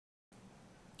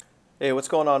Hey, what's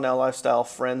going on now, lifestyle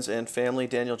friends and family?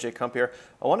 Daniel J. Kump here.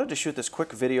 I wanted to shoot this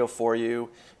quick video for you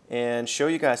and show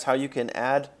you guys how you can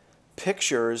add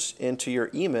pictures into your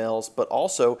emails, but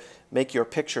also make your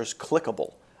pictures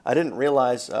clickable. I didn't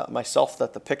realize myself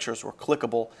that the pictures were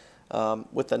clickable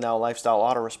with the Now Lifestyle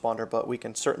autoresponder, but we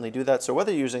can certainly do that. So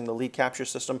whether you're using the lead capture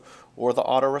system or the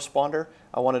autoresponder,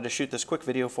 I wanted to shoot this quick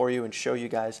video for you and show you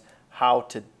guys how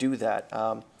to do that.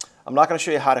 I'm not going to show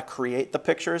you how to create the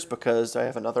pictures because I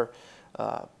have another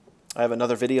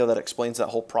video that explains that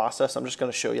whole process. I'm just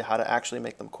going to show you how to actually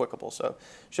make them clickable. So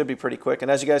it should be pretty quick.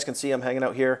 And as you guys can see, I'm hanging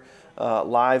out here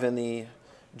live in the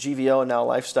GVO Now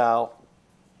Lifestyle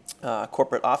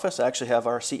corporate office. I actually have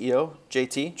our CEO,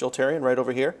 JT, Joel Tarian, right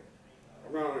over here.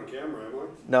 I'm not on camera, am I?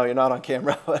 No, you're not on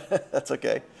camera. That's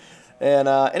okay. And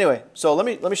anyway, so let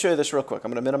me show you this real quick.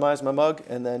 I'm going to minimize my mug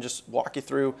and then just walk you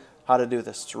through how to do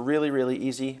this. It's really, really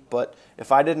easy, but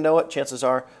if I didn't know it, chances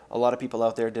are a lot of people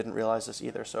out there didn't realize this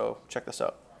either, so check this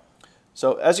out.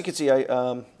 So as you can see, I'm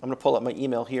going to pull up my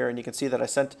email here, and you can see that I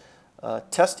sent a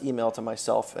test email to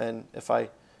myself, and if I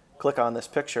click on this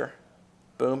picture,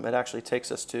 boom, it actually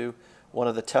takes us to one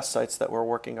of the test sites that we're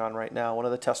working on right now, one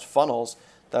of the test funnels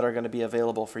that are going to be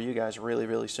available for you guys really,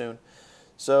 really soon.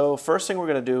 So first thing we're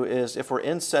going to do is, if we're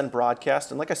in Send Broadcast,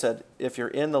 and like I said, if you're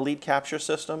in the lead capture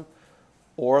system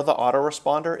or the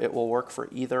autoresponder, it will work for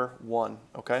either one,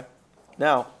 okay?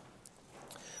 Now,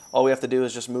 all we have to do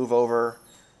is just move over,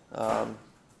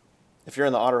 if you're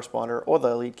in the autoresponder or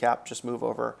the lead cap, just move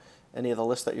over any of the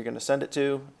lists that you're going to send it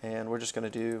to, and we're just going to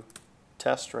do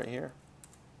test right here,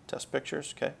 test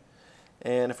pictures, okay?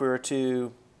 And if we were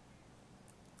to,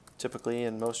 typically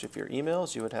in most of your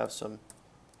emails, you would have some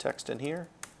text in here,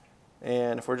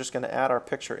 and if we're just going to add our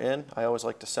picture in, I always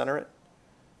like to center it.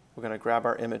 We're going to grab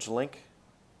our image link.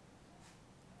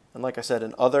 And like I said,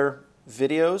 in other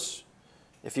videos,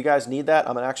 if you guys need that,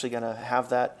 I'm actually going to have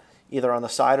that either on the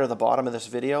side or the bottom of this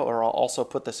video, or I'll also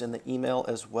put this in the email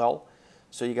as well,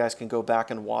 so you guys can go back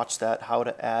and watch that, how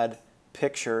to add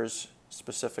pictures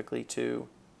specifically to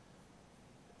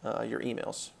your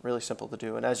emails. Really simple to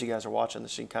do. And as you guys are watching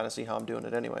this, you can kind of see how I'm doing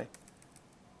it anyway.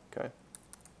 Okay.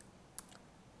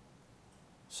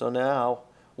 So now,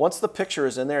 once the picture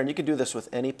is in there, and you can do this with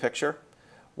any picture,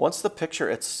 once the picture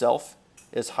itself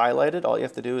is highlighted, all you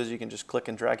have to do is you can just click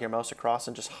and drag your mouse across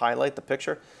and just highlight the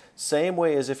picture. Same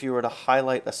way as if you were to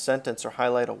highlight a sentence or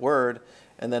highlight a word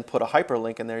and then put a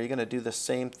hyperlink in there, you're going to do the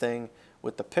same thing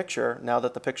with the picture. Now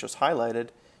that the picture is highlighted,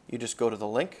 you just go to the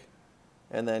link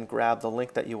and then grab the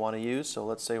link that you want to use. So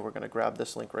let's say we're going to grab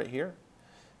this link right here,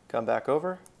 come back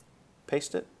over,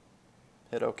 paste it,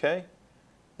 hit OK,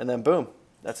 and then boom,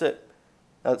 that's it.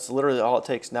 That's literally all it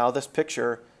takes. Now this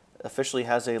picture officially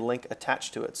has a link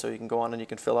attached to it, so you can go on and you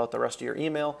can fill out the rest of your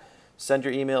email, send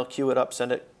your email, queue it up,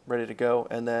 send it ready to go,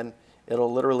 and then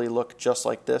it'll literally look just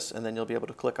like this, and then you'll be able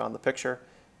to click on the picture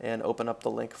and open up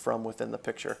the link from within the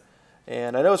picture.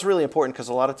 And I know it's really important because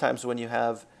a lot of times when you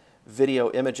have video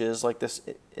images like this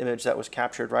image that was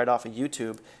captured right off of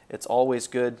YouTube, it's always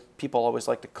good. People always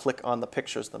like to click on the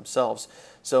pictures themselves.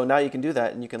 So now you can do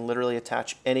that, and you can literally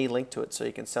attach any link to it. So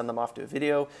you can send them off to a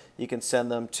video, you can send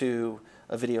them to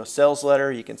a video sales letter,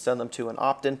 you can send them to an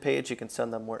opt-in page, you can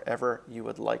send them wherever you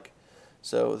would like.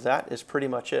 So that is pretty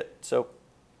much it. So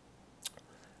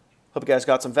hope you guys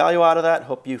got some value out of that.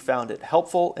 Hope you found it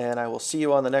helpful, and I will see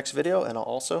you on the next video, and I'll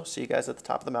also see you guys at the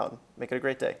top of the mountain. Make it a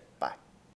great day. Bye.